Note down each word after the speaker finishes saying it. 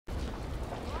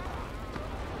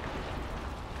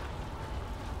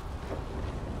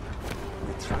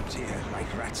trapped here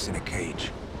like rats in a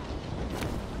cage.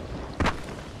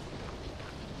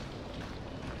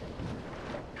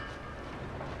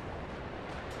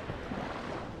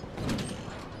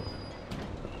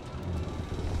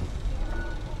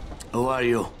 Who are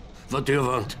you? What do you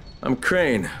want? I'm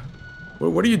Crane.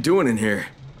 What are you doing in here?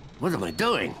 What am I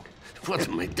doing? What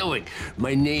am I doing?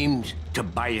 My name's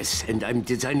Tobias, and I'm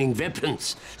designing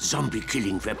weapons.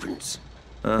 Zombie-killing weapons.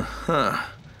 Uh-huh.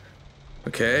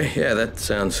 Okay, yeah, that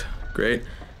sounds great.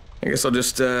 I guess I'll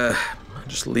just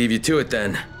leave you to it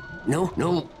then.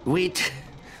 No, wait.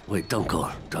 Wait, don't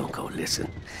go,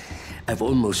 listen. I've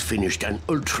almost finished an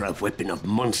ultra-weapon of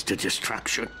monster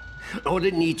destruction. All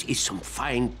it needs is some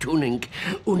fine-tuning,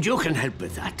 and you can help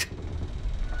with that.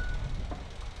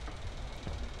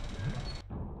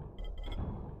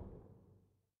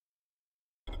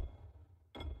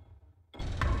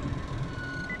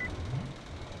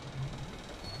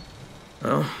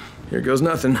 Well, here goes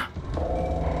nothing.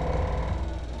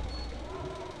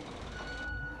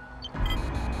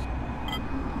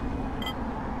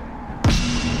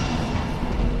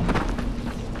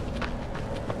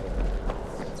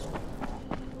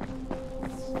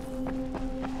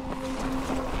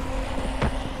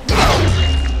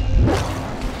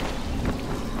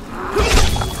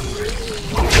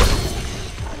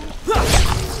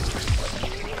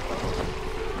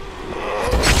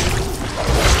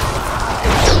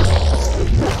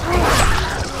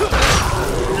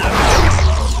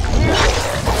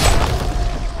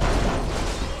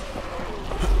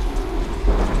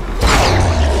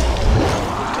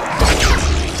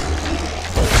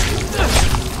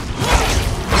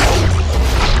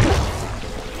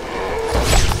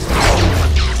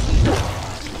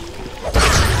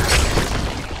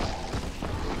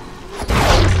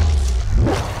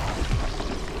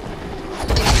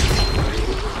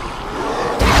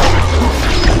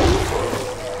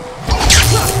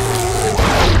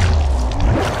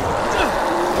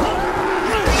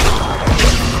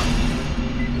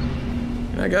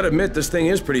 I gotta admit, this thing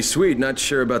is pretty sweet. Not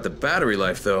sure about the battery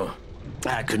life, though.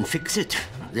 I can fix it.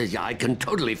 Yeah, I can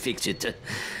totally fix it,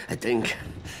 I think.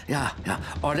 Yeah.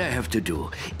 All I have to do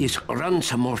is run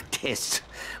some more tests.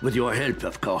 With your help,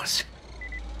 of course.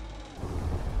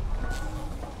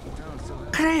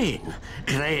 Crane!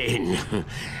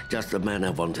 Just the man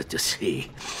I wanted to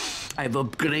see. I've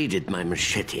upgraded my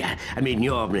machete. I mean,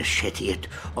 your machete. It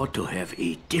ought to have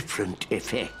a different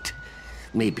effect.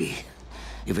 Maybe.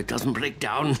 If it doesn't break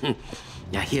down.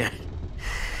 Now here.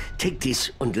 Take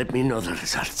this and let me know the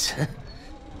results.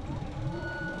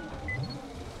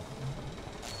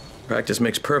 Practice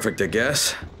makes perfect, I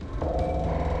guess.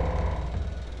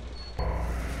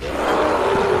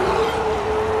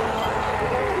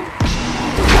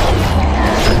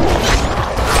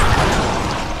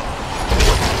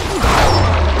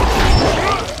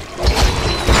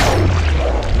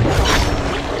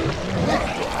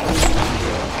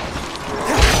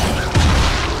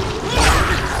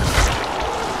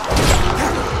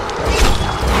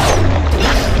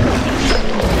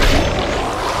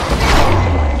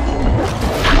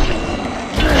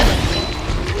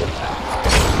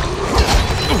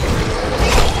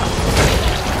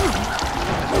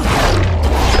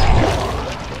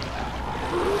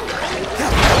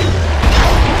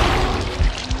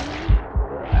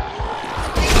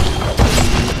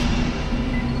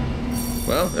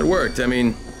 Well, it worked. I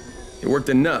mean, it worked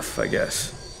enough, I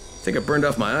guess. I think I burned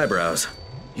off my eyebrows.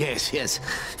 Yes.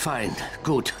 Fine.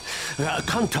 Good.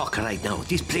 Can't talk right now.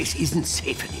 This place isn't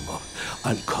safe anymore.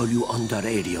 I'll call you on the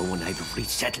radio when I've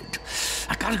resettled.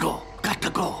 I gotta go. Got to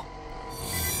go.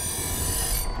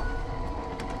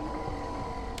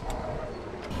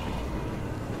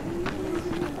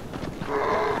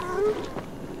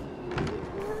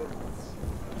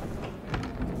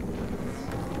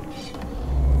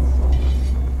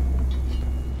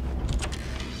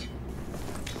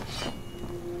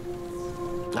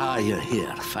 Ah, you're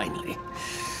here, finally.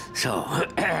 So,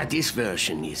 this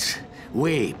version is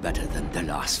way better than the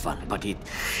last one, but it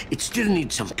still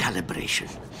needs some calibration.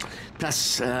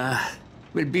 Plus,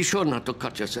 well, be sure not to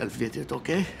cut yourself with it,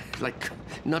 okay? Like,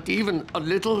 not even a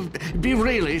little. Be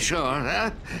really sure,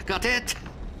 huh? Got it?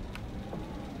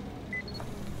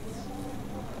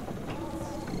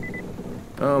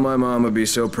 Oh, my mom would be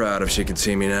so proud if she could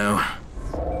see me now.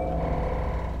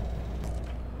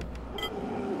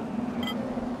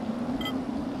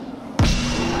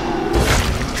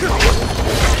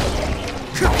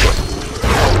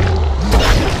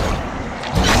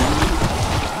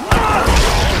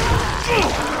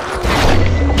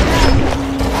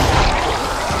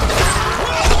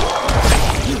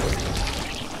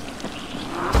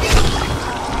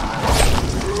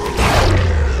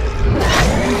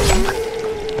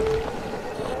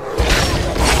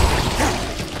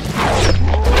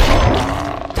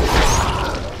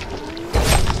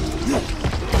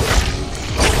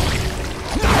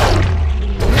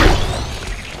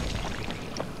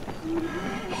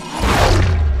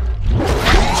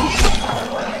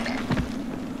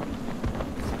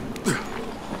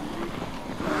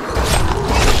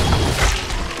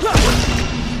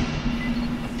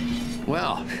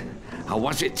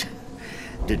 was it?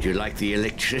 Did you like the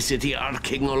electricity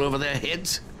arcing all over their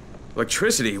heads?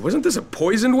 Electricity? Wasn't this a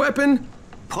poisoned weapon?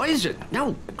 Poison?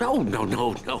 No.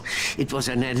 It was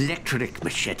an electric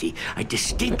machete. I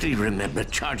distinctly remember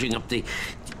charging up the...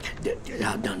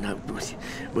 No.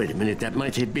 Wait a minute, that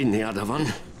might have been the other one.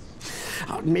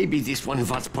 Maybe this one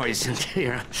was poisoned.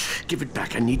 Here, give it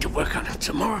back. I need to work on it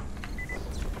some more.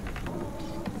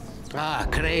 Ah,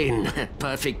 Crane.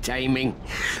 Perfect timing.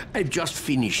 I've just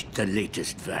finished the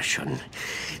latest version.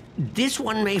 This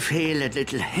one may feel a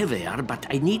little heavier, but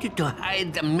I needed to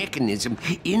hide the mechanism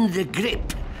in the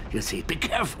grip. You see, be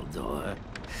careful, though.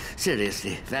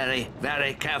 Seriously, very,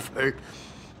 very careful.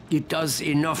 It does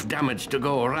enough damage to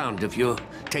go around if you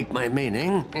take my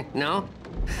meaning, no?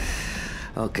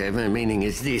 Okay, my meaning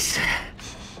is this.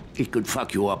 It could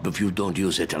fuck you up if you don't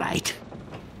use it right.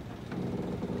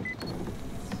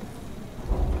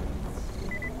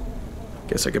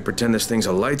 Guess I could pretend this thing's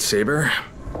a lightsaber.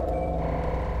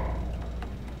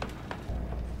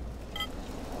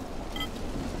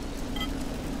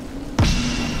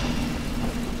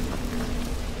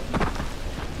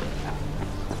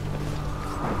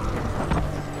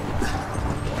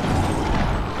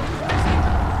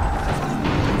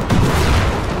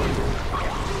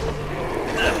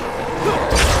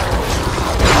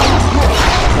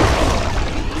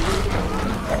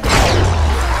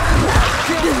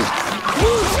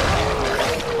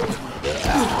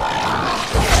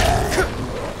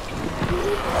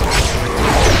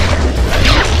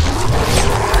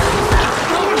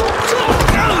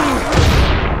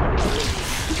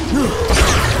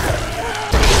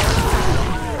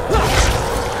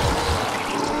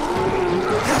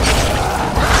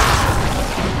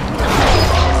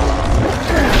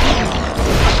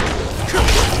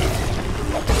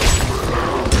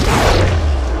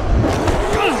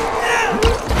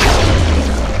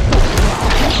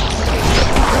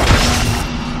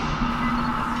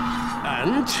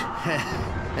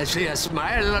 I see a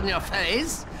smile on your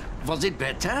face. Was it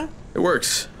better? It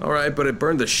works, all right, but it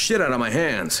burned the shit out of my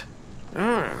hands.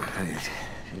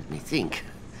 Let me think.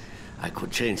 I could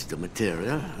change the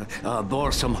material,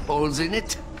 bore some holes in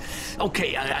it.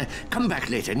 Okay, come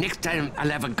back later. Next time I'll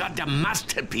have a goddamn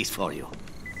masterpiece for you.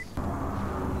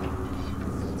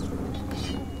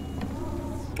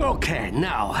 Okay,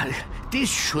 now, this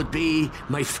should be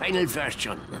my final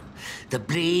version. The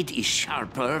blade is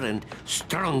sharper and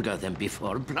stronger than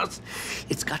before, plus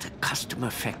it's got a custom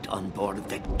effect on board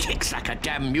that kicks like a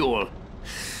damn mule.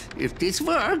 If this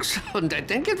works, and I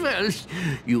think it will,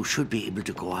 you should be able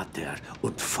to go out there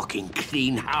and fucking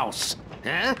clean house,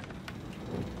 huh?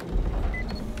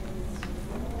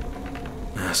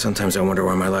 Sometimes I wonder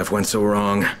why my life went so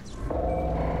wrong.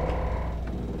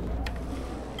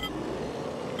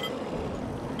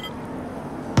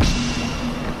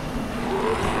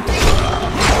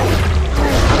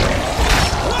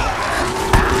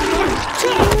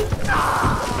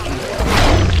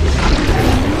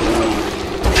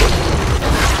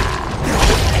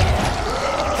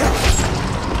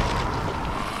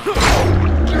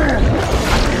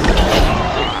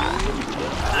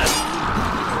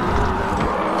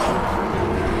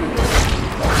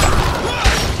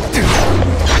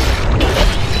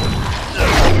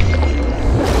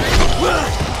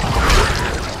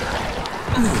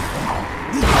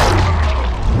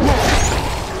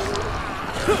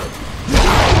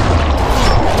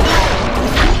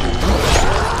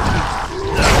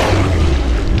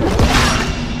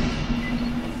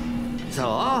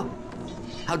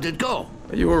 How'd it go?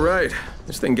 You were right.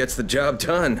 This thing gets the job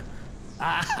done.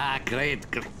 Ah, great.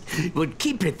 Well,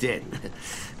 keep it then.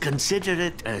 Consider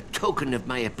it a token of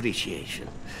my appreciation.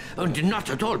 And not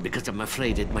at all because I'm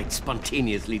afraid it might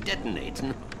spontaneously detonate.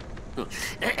 No.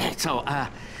 So,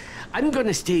 I'm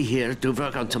gonna stay here to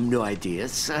work on some new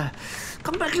ideas.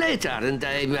 Come back later and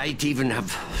I might even have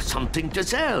something to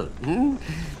sell.